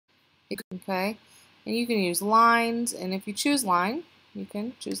Okay, and you can use lines, and if you choose line, you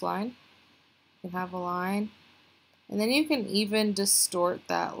can choose line. You can have a line, and then you can even distort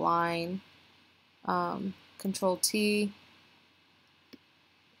that line. Control T,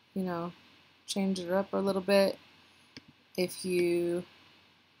 change it up a little bit. If you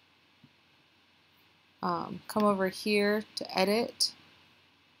come over here to edit,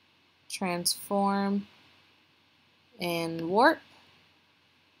 transform, and warp,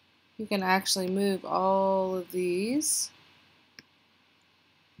 you can actually move all of these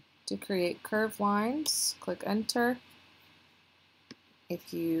to create curved lines. Click enter.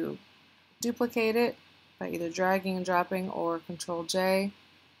 If you duplicate it by either dragging and dropping or Control J,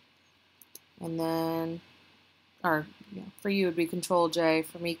 and then, for you it would be Control J,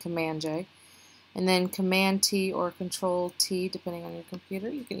 for me Command J, and then Command T or Control T depending on your computer.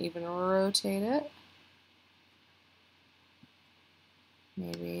 You can even rotate it.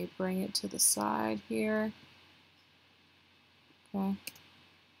 Maybe bring it to the side here. Okay.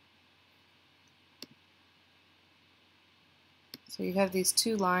 So you have these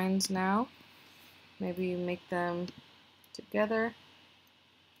two lines now. Maybe you make them together.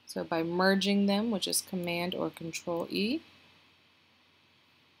 So by merging them, which is Command or Control E.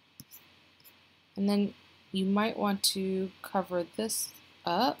 And then you might want to cover this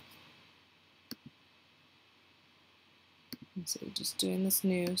up. Let's see, just doing this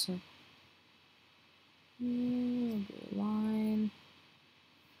new. So line.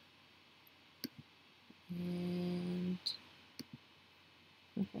 And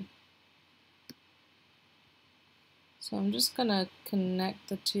okay. So I'm just going to connect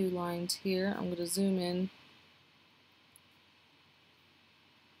the two lines here. I'm going to zoom in.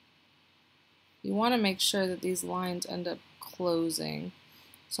 You want to make sure that these lines end up closing.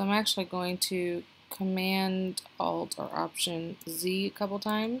 So I'm actually going to Command Alt or Option Z a couple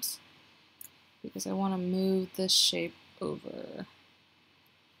times because I want to move this shape over.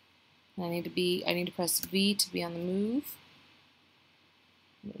 And I need to press V to be on the move.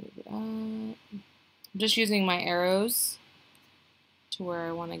 Move it up. I'm just using my arrows to where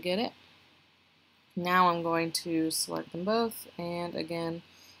I want to get it. Now I'm going to select them both, and again,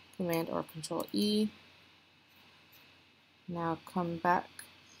 Command or Control E. Now come back.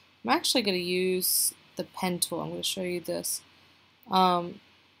 I'm actually going to use the pen tool. I'm going to show you this.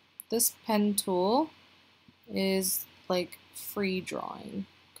 This pen tool is like free drawing,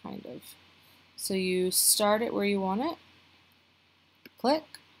 kind of. So you start it where you want it. Click,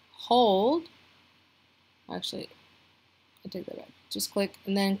 hold. Actually, I take that back. Just click,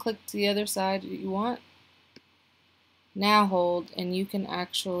 and then click to the other side that you want. Now hold, and you can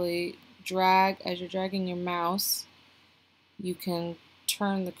actually drag, as you're dragging your mouse, you can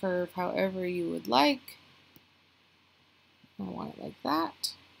turn the curve however you would like. I want it like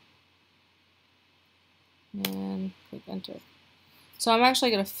that. And click enter. So I'm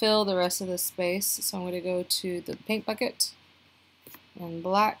actually going to fill the rest of this space. So I'm going to go to the paint bucket and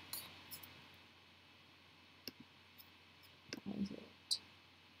black.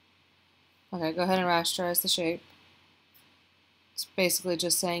 Okay, go ahead and rasterize the shape. It's basically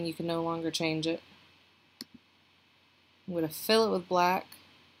just saying you can no longer change it. I'm going to fill it with black.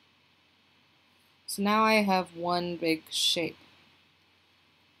 So now I have one big shape.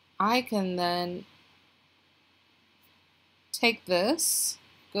 I can then take this,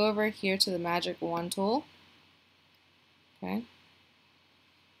 go over here to the Magic Wand tool, okay,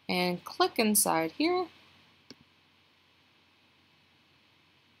 and click inside here.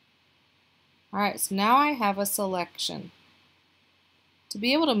 Alright, so now I have a selection. To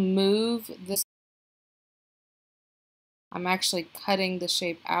be able to move this, I'm actually cutting the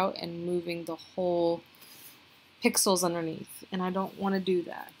shape out and moving the whole pixels underneath, and I don't want to do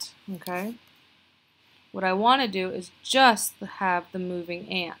that, okay? What I want to do is just have the moving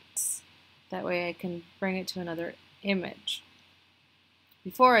ants. That way I can bring it to another image.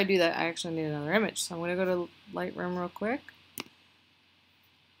 Before I do that, I actually need another image, so I'm going to go to Lightroom real quick.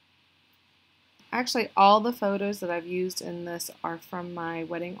 Actually, all the photos that I've used in this are from my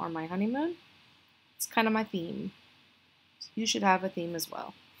wedding or my honeymoon. It's kind of my theme. You should have a theme as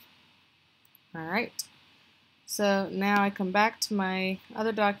well. Alright, so now I come back to my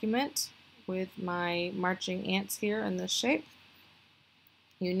other document with my marching ants here in this shape.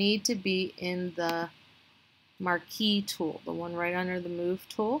 You need to be in the marquee tool, the one right under the move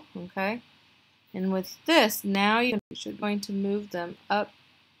tool, okay? And with this, now you're going to move them up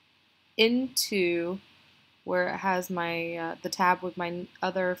into where it has my the tab with my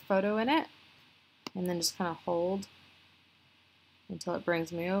other photo in it, and then just kind of hold until it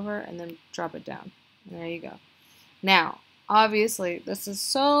brings me over, and then drop it down. And there you go. Now, obviously this is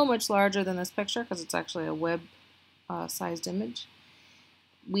so much larger than this picture because it's actually a web sized image.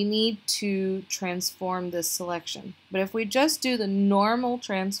 We need to transform this selection. But if we just do the normal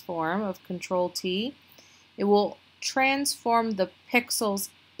transform of Control T, it will transform the pixels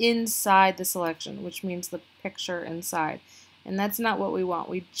inside the selection, which means the picture inside. And that's not what we want.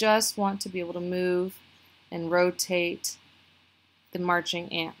 We just want to be able to move and rotate the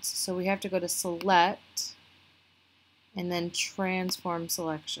marching ants. So we have to go to Select and then Transform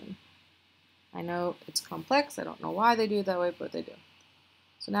Selection. I know it's complex. I don't know why they do it that way, but they do.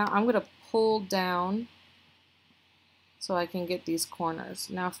 So now I'm going to pull down so I can get these corners.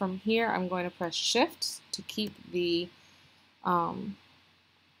 Now from here I'm going to press Shift to keep the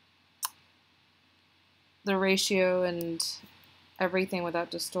ratio and everything without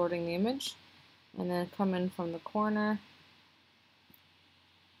distorting the image. And then come in from the corner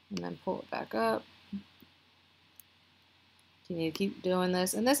and then pull it back up. You need to keep doing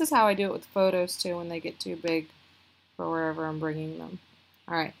this. And this is how I do it with photos too when they get too big for wherever I'm bringing them.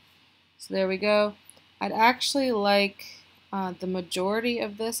 Alright, so there we go. I'd actually like the majority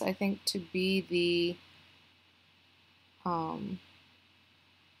of this, I think, to be the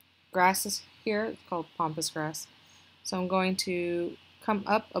grasses here. It's called pampas grass. So I'm going to come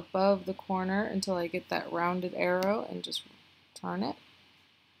up above the corner until I get that rounded arrow and just turn it.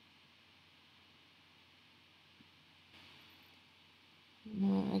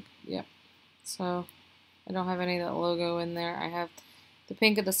 Yep. So I don't have any of that logo in there. I have the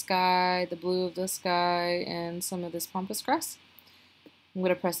pink of the sky, the blue of the sky, and some of this pampas grass. I'm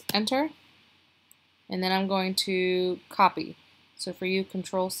going to press Enter, and then I'm going to copy. So for you,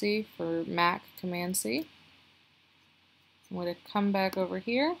 Control C, for Mac, Command C. I'm going to come back over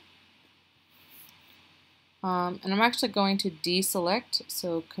here, and I'm actually going to deselect,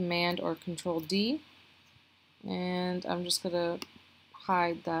 so Command or Control D, and I'm just going to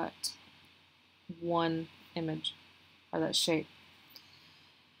hide that one image, or that shape.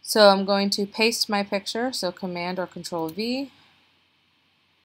 So I'm going to paste my picture, so Command or Control V.